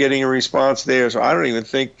even getting a response there, so I don't even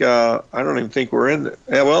think we're in there.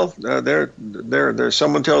 Yeah, well, there.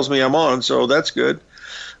 Someone tells me I'm on, so that's good.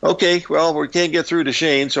 Okay, well, we can't get through to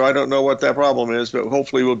Shane, so I don't know what that problem is, but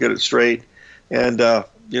hopefully we'll get it straight. And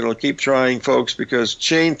keep trying, folks, because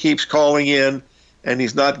Shane keeps calling in, and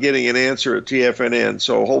he's not getting an answer at TFNN.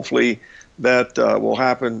 So hopefully that will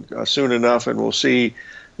happen soon enough, and we'll see,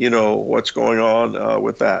 what's going on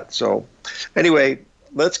with that. So anyway.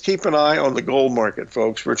 Let's keep an eye on the gold market,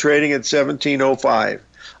 folks. We're trading at 1705.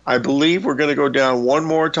 I believe we're going to go down one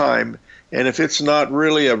more time, and if it's not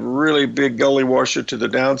really a really big gully washer to the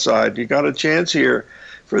downside, you got a chance here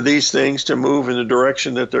for these things to move in the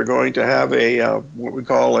direction that they're going to have what we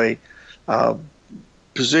call a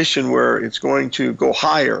position where it's going to go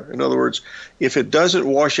higher. In other words, if it doesn't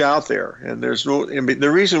wash out there, and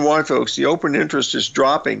the reason why, folks, the open interest is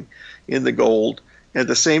dropping in the gold, at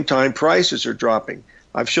the same time prices are dropping.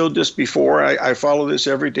 I've showed this before. I follow this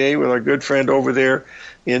every day with our good friend over there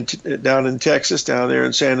down in Texas, down there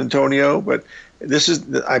in San Antonio. But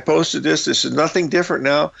I posted this. This is nothing different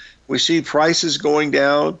now. We see prices going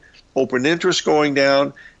down, open interest going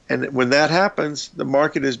down, and when that happens, the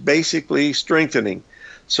market is basically strengthening.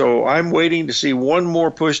 So I'm waiting to see one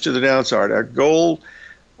more push to the downside. Our gold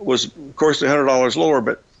was, of course, $100 lower,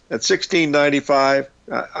 but at $16.95.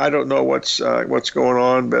 I don't know what's going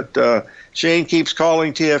on, but Shane keeps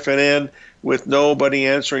calling TFNN with nobody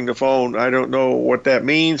answering the phone. I don't know what that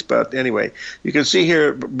means, but anyway, you can see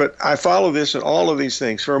here, but I follow this and all of these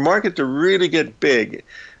things. For a market to really get big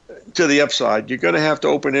to the upside, you're going to have to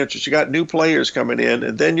open interest. You got new players coming in,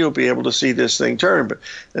 and then you'll be able to see this thing turn. But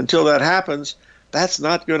until that happens, that's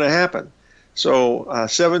not going to happen. So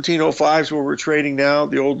 1705 is where we're trading now.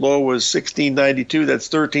 The old low was $16.92. That's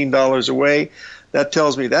 $13 away. That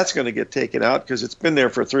tells me that's going to get taken out because it's been there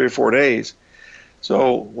for 3 or 4 days.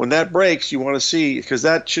 So when that breaks, you want to see, because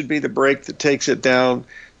that should be the break that takes it down,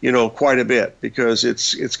 quite a bit, because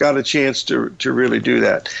it's got a chance to really do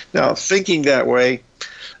that. Now, thinking that way,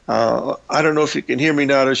 I don't know if you can hear me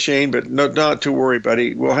now, Shane, but not to worry,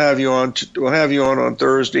 buddy. We'll have you on. We'll have you on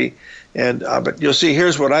Thursday, and but you'll see.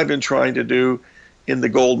 Here's what I've been trying to do in the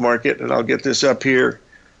gold market, and I'll get this up here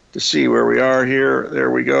to see where we are here.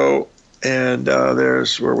 There we go. And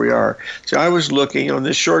there's where we are. So I was looking on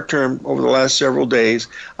this short term over the last several days.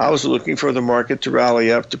 I was looking for the market to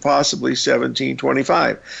rally up to possibly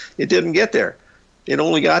 1725. It didn't get there. It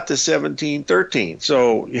only got to 1713.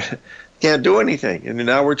 So you can't do anything. And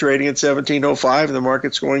now we're trading at 1705, and the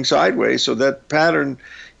market's going sideways. So that pattern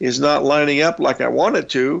is not lining up like I want it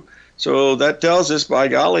to. So that tells us, by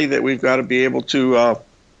golly, that we've got to be able to,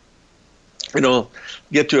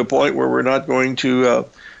 get to a point where we're not going to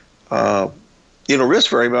risk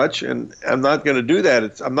very much, and I'm not going to do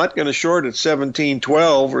that. I'm not going to short at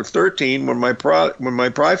 1712 or 13 when my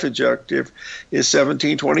price objective is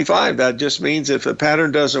 1725. That just means if the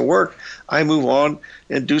pattern doesn't work, I move on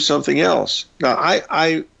and do something else. Now,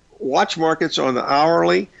 I watch markets on the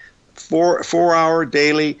hourly, 4-hour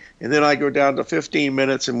daily, and then I go down to 15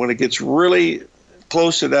 minutes, and when it gets really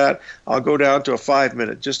close to that, I'll go down to a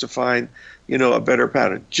 5-minute just to find a better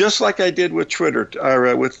pattern. Just like I did with Twitter,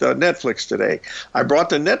 or with Netflix today. I brought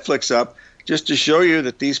the Netflix up just to show you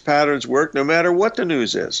that these patterns work no matter what the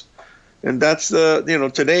news is. And that's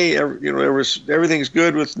today, everything's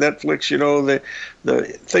good with Netflix. The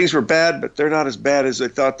things were bad, but they're not as bad as they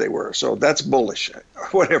thought they were. So that's bullish,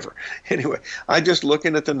 whatever. Anyway, I'm just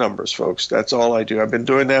looking at the numbers, folks. That's all I do. I've been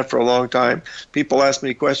doing that for a long time. People ask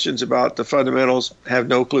me questions about the fundamentals, have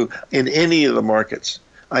no clue in any of the markets.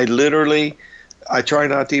 I try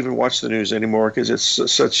not to even watch the news anymore because it's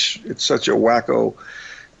such a wacko.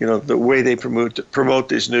 The way they promote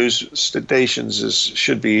these news stations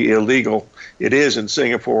should be illegal. It is in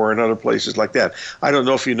Singapore and other places like that. I don't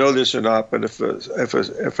know if you know this or not, but if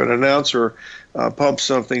an announcer pumps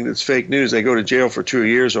something that's fake news, they go to jail for 2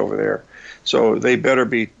 years over there. So they better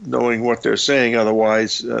be knowing what they're saying,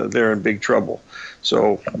 otherwise they're in big trouble.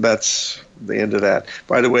 So that's the end of that.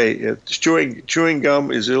 By the way, chewing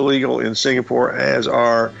gum is illegal in Singapore, as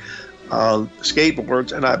are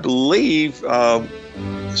skateboards, and I believe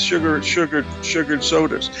sugared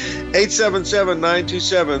sodas.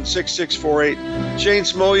 877-927-6648. Shane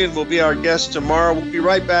Smolian will be our guest tomorrow. We'll be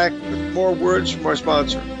right back with more words from our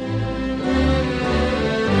sponsor.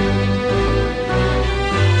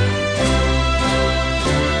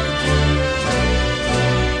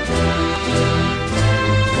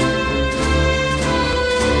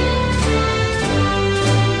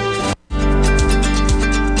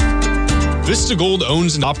 Vista Gold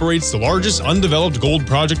owns and operates the largest undeveloped gold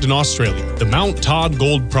project in Australia, the Mount Todd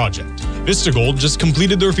Gold Project. Vista Gold just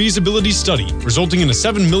completed their feasibility study, resulting in a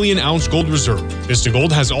 7 million ounce gold reserve. Vista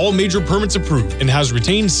Gold has all major permits approved and has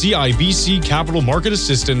retained CIBC capital market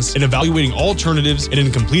assistance in evaluating alternatives and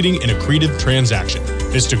in completing an accretive transaction.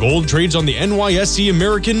 Vista Gold trades on the NYSE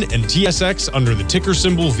American and TSX under the ticker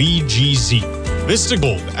symbol VGZ. Vista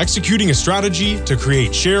Gold, executing a strategy to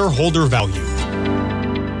create shareholder value.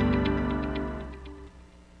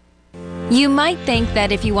 You might think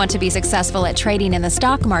that if you want to be successful at trading in the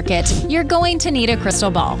stock market, you're going to need a crystal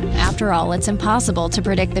ball. After all, it's impossible to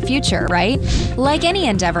predict the future, right? Like any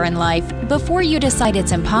endeavor in life, before you decide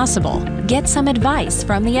it's impossible, get some advice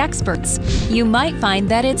from the experts. You might find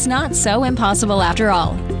that it's not so impossible after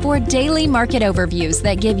all. For daily market overviews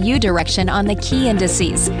that give you direction on the key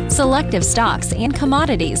indices, selective stocks, and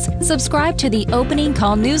commodities, subscribe to the Opening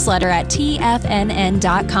Call newsletter at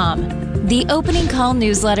TFNN.com. The Opening Call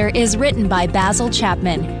newsletter is written by Basil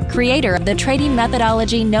Chapman, creator of the trading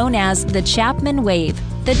methodology known as the Chapman Wave.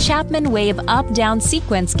 The Chapman Wave up-down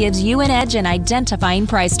sequence gives you an edge in identifying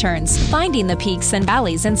price turns, finding the peaks and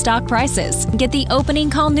valleys in stock prices. Get the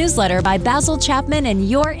Opening Call newsletter by Basil Chapman in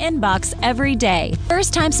your inbox every day.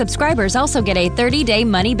 First-time subscribers also get a 30-day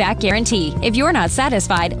money-back guarantee. If you're not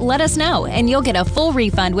satisfied, let us know, and you'll get a full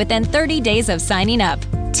refund within 30 days of signing up.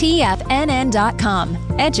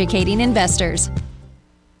 TFNN.com, educating investors.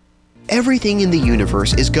 Everything in the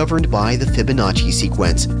universe is governed by the Fibonacci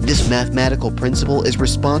sequence. This mathematical principle is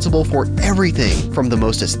responsible for everything from the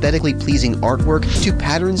most aesthetically pleasing artwork to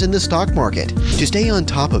patterns in the stock market. To stay on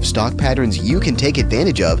top of stock patterns you can take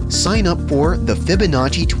advantage of, sign up for the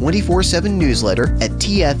Fibonacci 24/7 newsletter at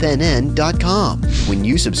TFNN.com. When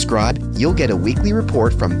you subscribe, you'll get a weekly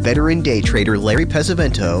report from veteran day trader Larry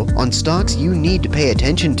Pesavento on stocks you need to pay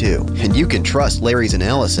attention to. And you can trust Larry's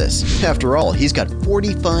analysis. After all, he's got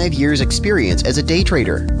 45 years experience as a day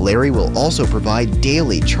trader. Larry will also provide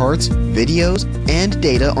daily charts, videos, and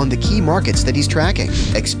data on the key markets that he's tracking.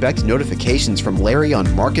 Expect notifications from Larry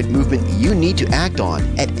on market movement you need to act on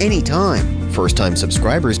at any time. First-time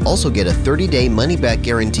subscribers also get a 30-day money-back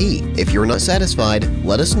guarantee. If you're not satisfied,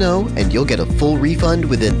 let us know and you'll get a full refund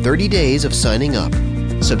within 30 days of signing up.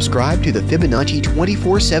 Subscribe to the Fibonacci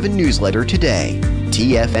 24/7 newsletter today.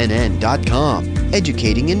 TFNN.com,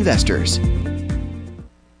 educating investors.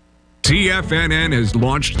 TFNN has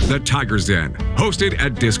launched the Tiger's Den. Hosted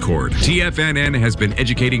at Discord, TFNN has been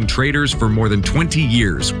educating traders for more than 20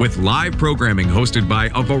 years with live programming hosted by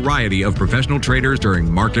a variety of professional traders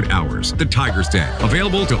during market hours. The Tiger's Den,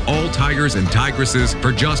 available to all tigers and tigresses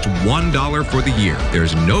for just $1 for the year.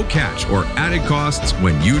 There's no catch or added costs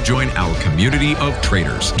when you join our community of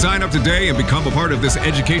traders. Sign up today and become a part of this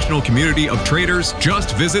educational community of traders.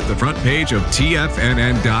 Just visit the front page of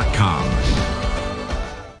TFNN.com.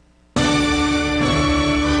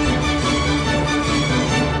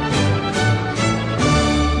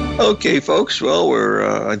 Okay, folks. Well,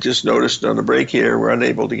 I just noticed on the break here, we're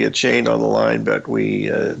unable to get Shane on the line, but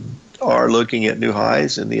we are looking at new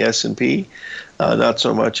highs in the S&P, not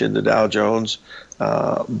so much in the Dow Jones,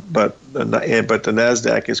 but the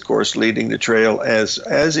Nasdaq is, of course, leading the trail, as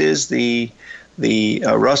is the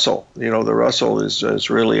Russell. You know, the Russell is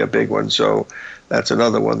really a big one, so that's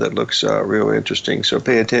another one that looks real interesting. So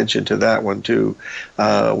pay attention to that one too.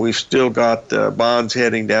 We've still got bonds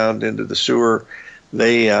heading down into the sewer.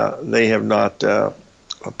 They have not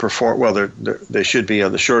performed well. They should be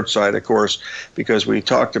on the short side, of course, because we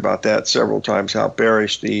talked about that several times, how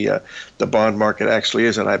bearish the bond market actually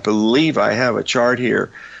is. And I believe I have a chart here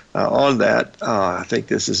on that. I think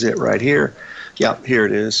this is it right here. Yeah, here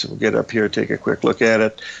it is. We'll get up here, take a quick look at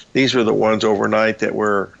it. These were the ones overnight that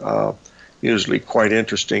were usually quite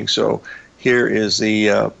interesting. So here is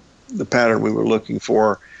the pattern we were looking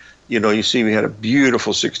for. You know, you see we had a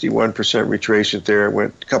beautiful 61% retracement there. It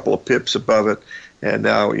went a couple of pips above it, and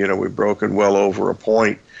now, you know, we've broken well over a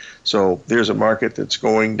point. So there's a market that's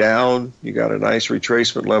going down. You got a nice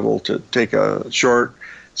retracement level to take a short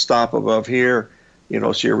stop above here. You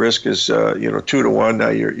know, so your risk is 2 to 1. Now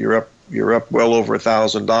you're up well over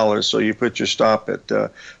 $1,000. So you put your stop at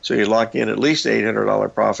so you lock in at least $800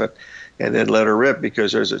 profit, and then let her rip,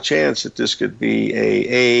 because there's a chance that this could be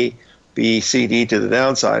a B, C, D to the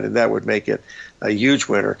downside, and that would make it a huge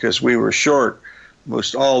winner, because we were short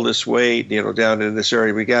most all this way, you know, down in this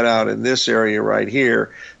area. We got out in this area right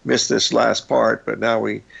here, missed this last part, but now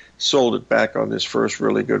we sold it back on this first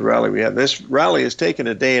really good rally we had. This rally has taken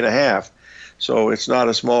a day and a half, so it's not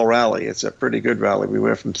a small rally. It's a pretty good rally. We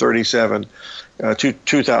went from 37 to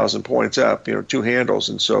 2,000 points up, you know, 2 handles,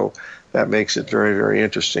 and so that makes it very, very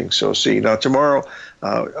interesting. So see, now tomorrow,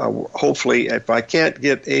 hopefully, if I can't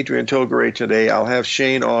get Adrian Tilgare today, I'll have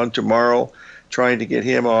Shane on tomorrow, trying to get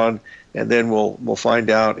him on, and then we'll find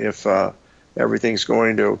out if everything's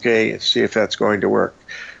going to okay, and see if that's going to work.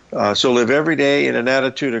 So live every day in an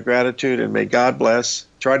attitude of gratitude, and may God bless.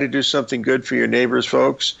 Try to do something good for your neighbors,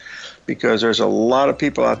 folks, because there's a lot of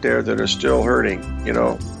people out there that are still hurting, you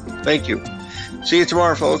know. Thank you. See you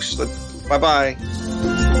tomorrow, folks. Bye-bye.